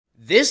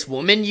This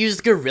woman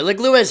used Gorilla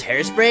Glue as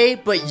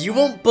hairspray, but you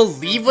won't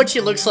believe what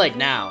she looks like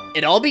now.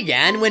 It all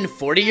began when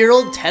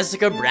 40-year-old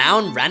Tessica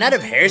Brown ran out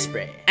of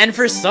hairspray. And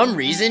for some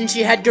reason,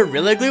 she had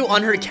Gorilla Glue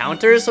on her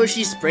counter, so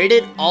she sprayed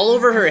it all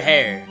over her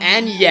hair.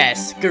 And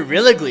yes,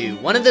 Gorilla Glue,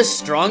 one of the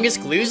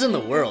strongest glues in the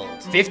world.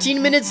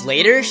 15 minutes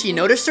later, she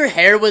noticed her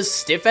hair was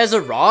stiff as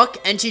a rock,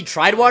 and she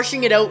tried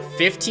washing it out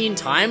 15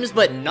 times,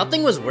 but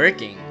nothing was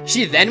working.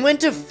 She then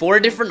went to 4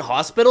 different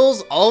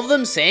hospitals, all of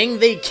them saying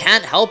they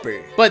can't help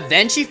her. But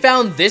then she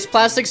found this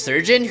plastic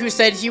surgeon who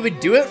said he would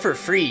do it for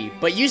free,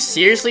 but you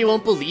seriously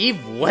won't believe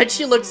what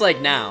she looks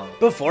like now.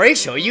 Before I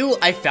show you,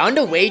 I found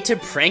a way to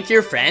prank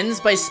your friends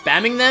by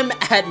spamming them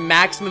at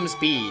maximum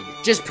speed.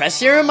 Just press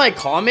here in my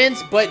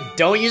comments, but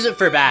don't use it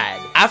for bad.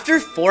 After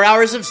 4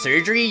 hours of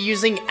surgery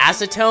using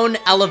acetone,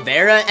 aloe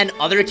vera, and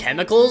other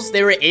chemicals,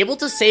 they were able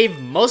to save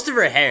most of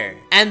her hair.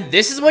 And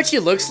this is what she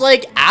looks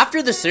like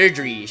after the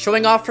surgery,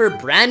 showing off her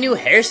brand new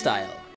hairstyle.